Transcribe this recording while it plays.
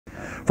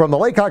From the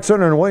Laycock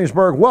Center in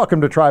Williamsburg, welcome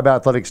to Tribe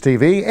Athletics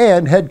TV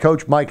and head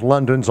coach Mike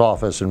London's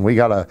office. And we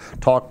got to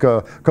talk,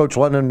 Coach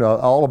London,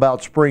 all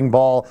about spring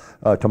ball.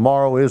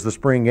 Tomorrow is the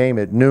spring game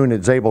at noon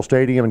at Zabel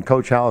Stadium. And,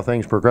 Coach, how are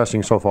things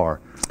progressing so far?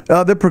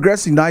 They're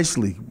progressing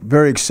nicely.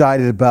 Very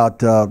excited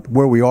about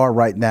where we are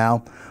right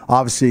now.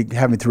 Obviously,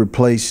 having to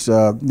replace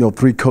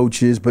 3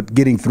 coaches, but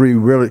getting 3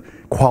 really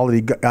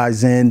quality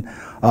guys in,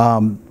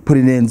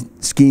 putting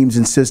in schemes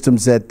and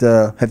systems that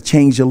have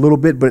changed a little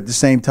bit, but at the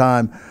same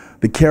time,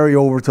 the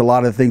carryover to a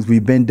lot of the things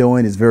we've been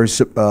doing is very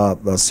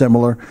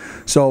similar.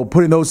 So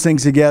putting those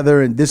things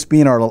together, and this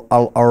being our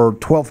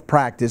 12th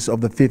practice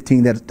of the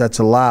 15 that's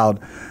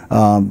allowed,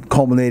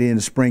 culminating in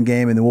the spring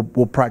game, and then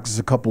we'll practice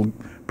a couple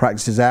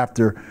practices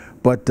after.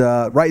 But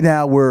right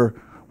now we're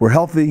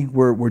healthy.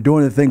 We're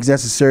doing the things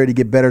necessary to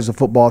get better as a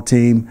football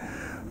team.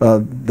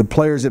 The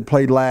players that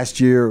played last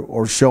year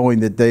are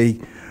showing that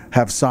they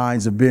have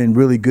signs of being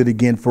really good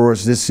again for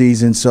us this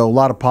season. So a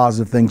lot of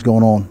positive things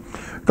going on.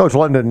 Coach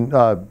London,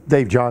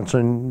 Dave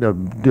Johnson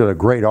did a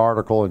great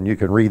article, and you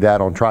can read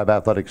that on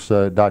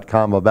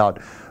tribeathletics.com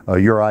about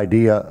your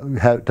idea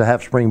to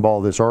have spring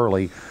ball this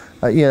early.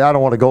 I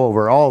don't want to go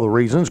over all the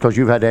reasons because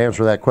you've had to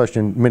answer that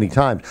question many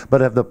times.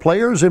 But have the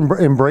players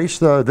embraced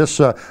this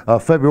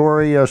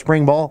February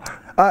spring ball?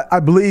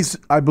 I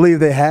believe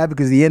they have,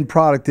 because the end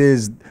product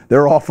is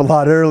they're off a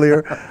lot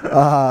earlier.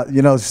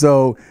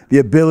 So the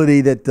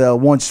ability that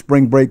once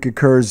spring break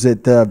occurs,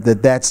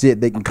 that's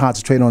it. They can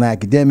concentrate on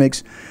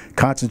academics,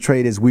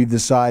 concentrate, as we've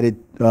decided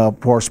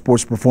for our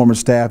sports performance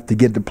staff, to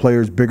get the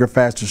players bigger,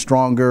 faster,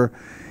 stronger.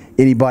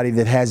 Anybody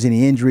that has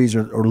any injuries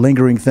or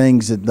lingering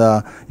things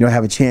that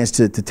have a chance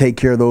to take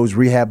care of those,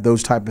 rehab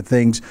those type of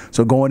things.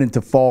 So going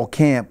into fall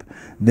camp,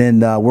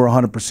 then we're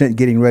 100%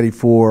 getting ready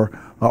for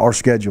our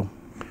schedule.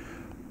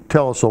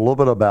 Tell us a little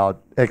bit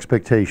about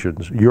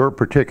expectations, your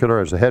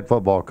particular, as a head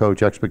football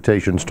coach,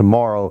 expectations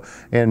tomorrow,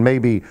 and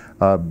maybe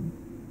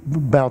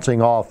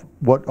bouncing off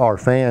what our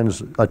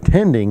fans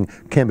attending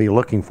can be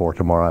looking for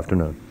tomorrow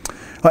afternoon.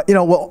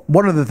 Well,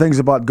 one of the things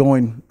about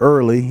going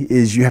early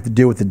is you have to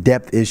deal with the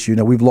depth issue.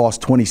 Now, we've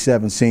lost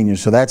 27 seniors,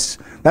 so that's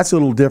a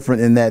little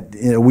different in that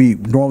we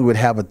normally would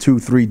have a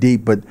 2-3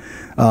 deep, but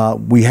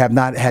we have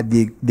not had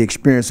the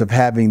experience of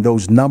having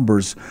those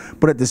numbers.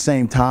 But at the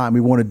same time, we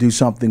want to do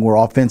something where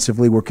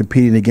offensively we're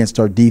competing against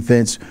our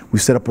defense. We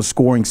set up a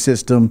scoring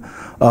system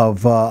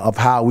of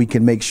how we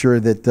can make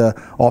sure that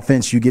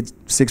offense, you get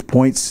 6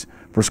 points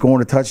for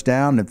scoring a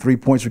touchdown and 3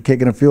 points for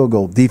kicking a field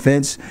goal.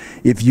 Defense,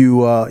 if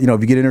you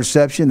if you get an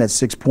interception, that's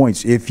 6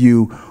 points. If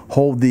you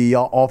hold the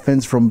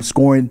offense from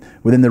scoring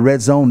within the red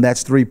zone,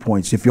 that's 3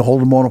 points. If you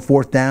hold them on a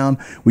 4th down,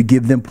 we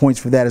give them points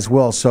for that as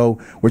well. So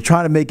we're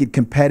trying to make it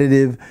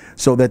competitive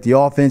so that the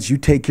offense, you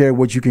take care of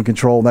what you can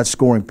control, that's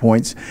scoring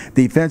points.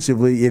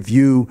 Defensively, if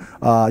you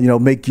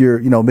make your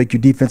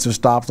defensive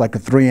stops like a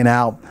 3 and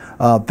out,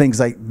 things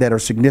like that are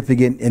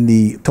significant in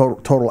the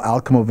total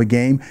outcome of a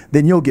game,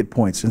 then you'll get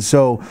points. And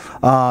so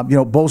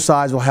both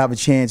sides will have a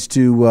chance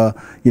to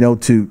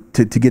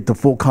get the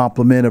full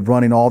complement of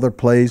running all their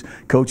plays.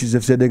 Coaches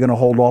have said they're going to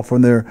hold off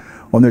on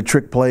their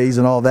trick plays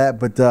and all that,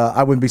 but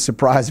I wouldn't be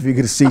surprised if you're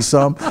going to see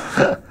some.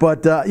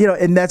 But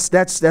and that's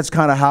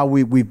kind of how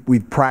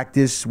we've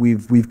practiced.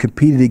 We've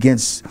competed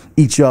against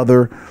each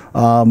other.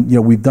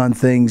 We've done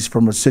things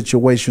from a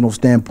situational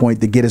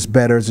standpoint to get us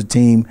better as a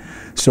team.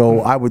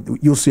 So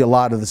you'll see a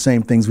lot of the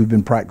same things we've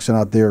been practicing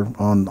out there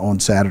on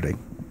Saturday.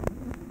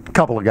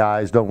 Couple of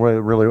guys don't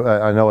really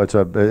I know it's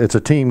a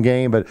team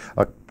game, but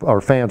our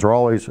fans are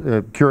always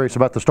curious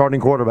about the starting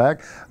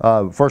quarterback.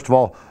 First of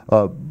all,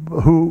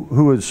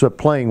 who is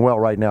playing well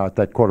right now at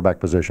that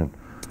quarterback position?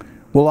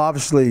 Well,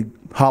 obviously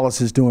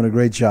Hollis is doing a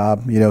great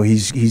job.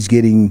 He's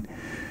getting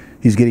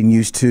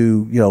used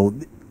to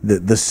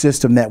the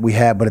system that we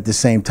have, but at the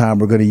same time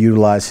we're going to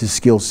utilize his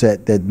skill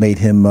set that made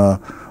him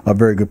a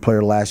very good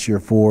player last year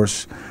for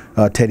us.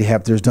 Teddy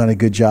Hefter's done a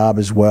good job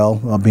as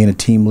well, being a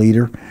team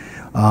leader.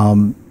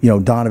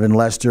 Donovan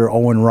Lester,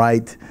 Owen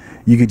Wright.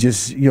 You could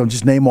just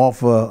name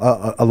off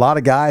a lot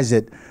of guys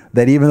that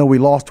even though we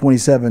lost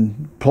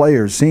 27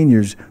 players,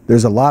 seniors,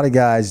 there's a lot of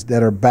guys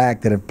that are back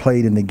that have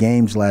played in the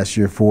games last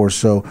year for us.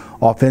 So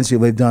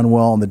offensively, they've done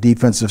well on the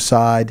defensive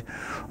side.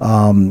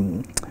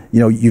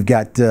 You've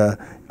got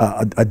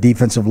a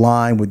defensive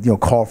line with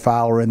Carl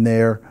Fowler in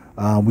there.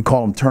 We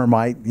call him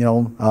Termite.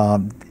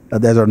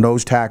 As our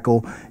nose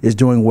tackle is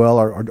doing well.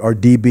 Our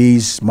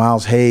DBs,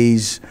 Miles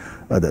Hayes.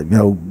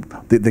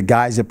 The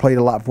guys that played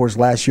a lot for us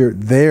last year,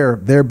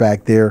 they're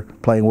back there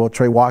playing well.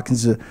 Trey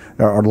Watkins,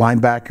 our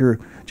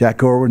linebacker,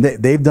 Jack Irwin,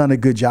 they've done a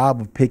good job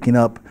of picking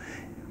up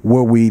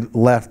where we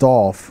left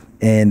off,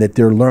 and that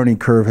their learning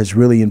curve has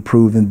really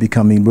improved and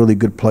becoming really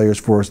good players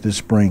for us this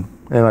spring.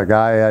 And a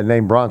guy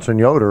named Bronson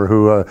Yoder,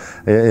 who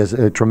is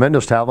a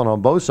tremendous talent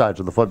on both sides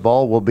of the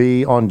football, will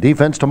be on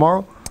defense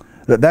tomorrow?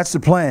 That's the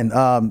plan.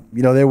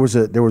 There was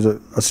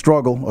a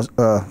struggle,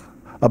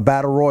 a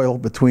battle royal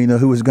between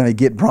who was going to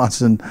get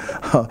Bronson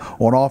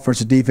on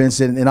offense and defense.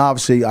 And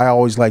obviously, I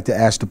always like to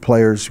ask the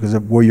players, because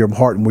where your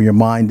heart and where your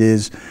mind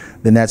is,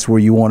 then that's where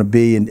you want to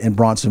be. And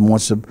Bronson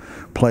wants to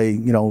play,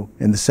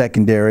 in the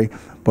secondary.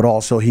 But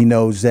also he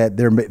knows that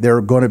there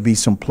are going to be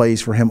some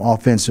plays for him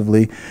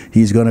offensively.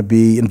 He's going to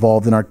be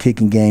involved in our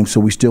kicking game,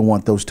 so we still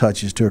want those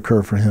touches to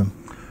occur for him.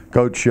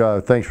 Coach,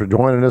 thanks for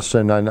joining us,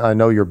 and I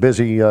know you're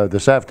busy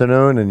this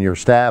afternoon, and your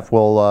staff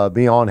will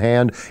be on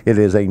hand. It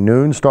is a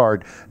noon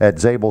start at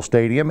Zabel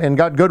Stadium, and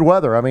got good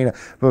weather. I mean,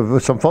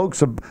 some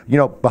folks,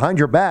 behind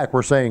your back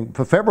were saying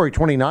for February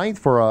 29th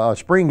for a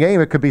spring game,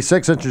 it could be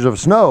 6 inches of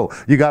snow.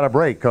 You got a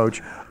break,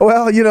 Coach.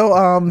 Well,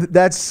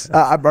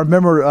 I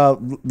remember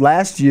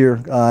last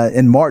year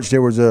in March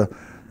there was a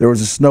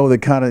snow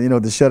that kind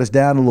of, to shut us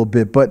down a little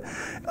bit. But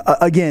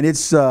again,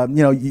 it's,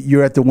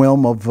 you're at the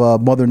whim of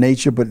Mother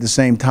Nature, but at the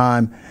same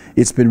time,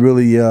 it's been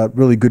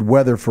really good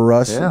weather for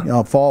us,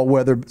 fall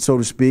weather, so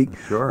to speak.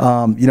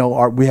 Sure.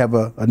 We have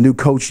a new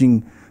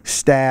coaching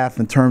staff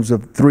in terms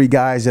of 3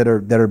 guys that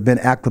have been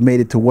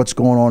acclimated to what's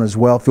going on as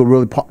well. Feel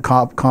really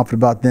confident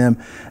about them.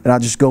 And I'll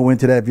just go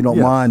into that if you don't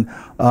mind.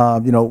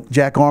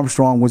 Jack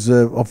Armstrong was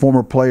a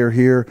former player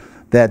here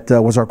that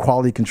was our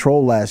quality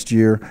control last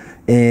year,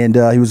 and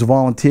he was a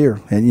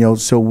volunteer. And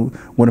so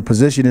when a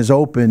position is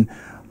open,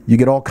 you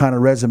get all kind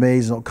of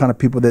resumes, all kind of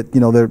people that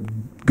they're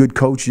good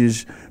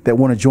coaches that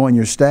want to join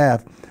your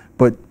staff.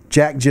 But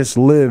Jack just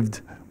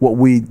lived what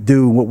we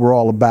do, what we're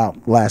all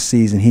about last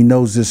season. He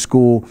knows this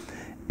school,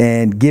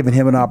 and giving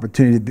him an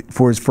opportunity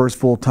for his first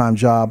full-time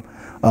job,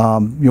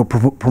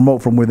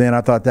 promote from within.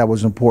 I thought that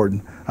was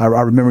important. I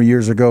remember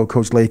years ago,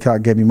 Coach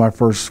Laycock gave me my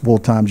first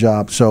full-time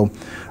job. So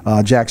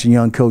Jack's a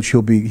young coach.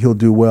 He'll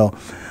do well.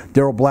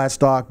 Daryl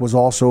Blastock was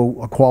also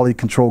a quality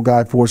control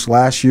guy for us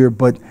last year,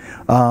 but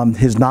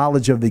his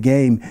knowledge of the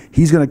game,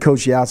 he's going to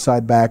coach the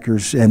outside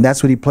backers, and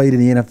that's what he played in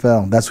the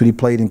NFL. That's what he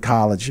played in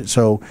college.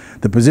 So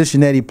the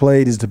position that he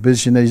played is the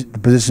position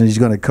he's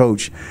going to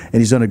coach, and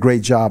he's done a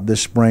great job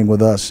this spring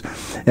with us.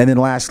 And then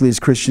lastly is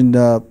Christian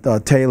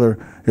Taylor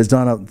has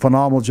done a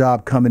phenomenal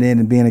job coming in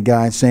and being a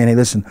guy and saying, hey,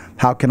 listen,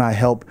 how can I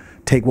help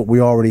take what we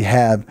already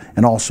have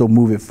and also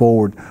move it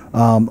forward?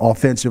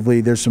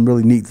 Offensively, there's some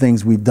really neat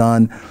things we've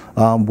done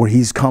where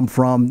he's come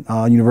from.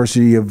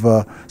 University of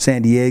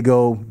San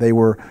Diego, they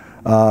were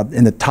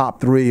in the top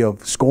 3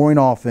 of scoring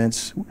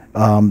offense,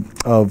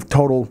 of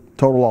total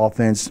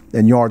offense,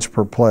 and yards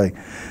per play.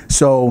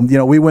 So,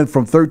 we went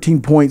from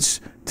 13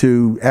 points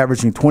to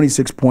averaging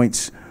 26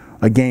 points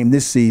a game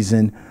this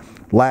season.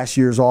 Last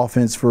year's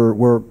offense, for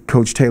where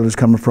Coach Taylor's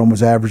coming from,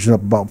 was averaging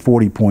up about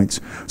 40 points.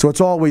 So it's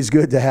always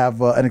good to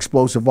have an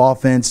explosive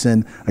offense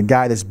and a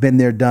guy that's been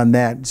there, done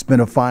that. It's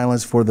been a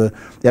finalist for the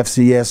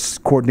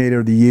FCS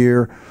Coordinator of the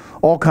Year,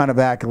 all kind of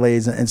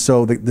accolades. And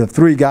so the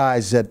 3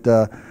 guys that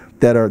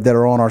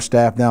are on our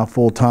staff now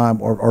full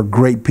time are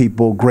great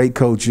people, great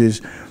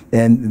coaches,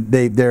 and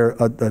they're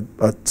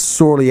a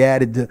sorely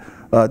added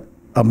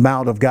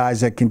amount of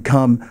guys that can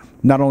come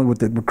not only with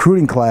the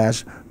recruiting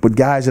class, but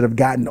guys that have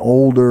gotten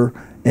older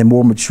and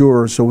more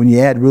mature. So when you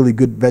add really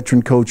good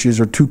veteran coaches,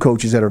 or 2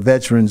 coaches that are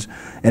veterans,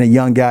 and a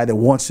young guy that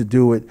wants to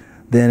do it,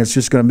 then it's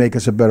just going to make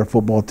us a better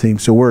football team.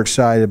 So we're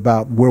excited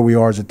about where we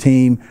are as a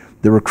team,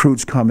 the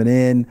recruits coming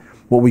in,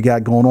 what we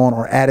got going on,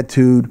 our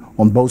attitude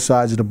on both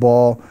sides of the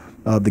ball,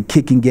 the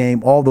kicking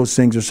game. All those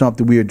things are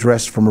something we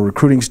address from a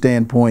recruiting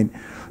standpoint.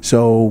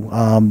 So,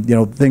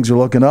 things are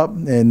looking up,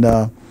 and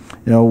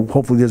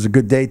hopefully there's a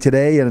good day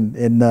today,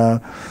 and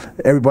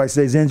everybody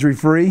stays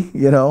injury-free,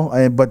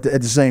 but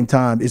at the same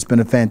time, it's been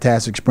a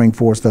fantastic spring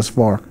for us thus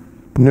far.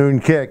 Noon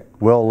kick.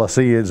 We'll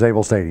see you at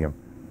Zabel Stadium.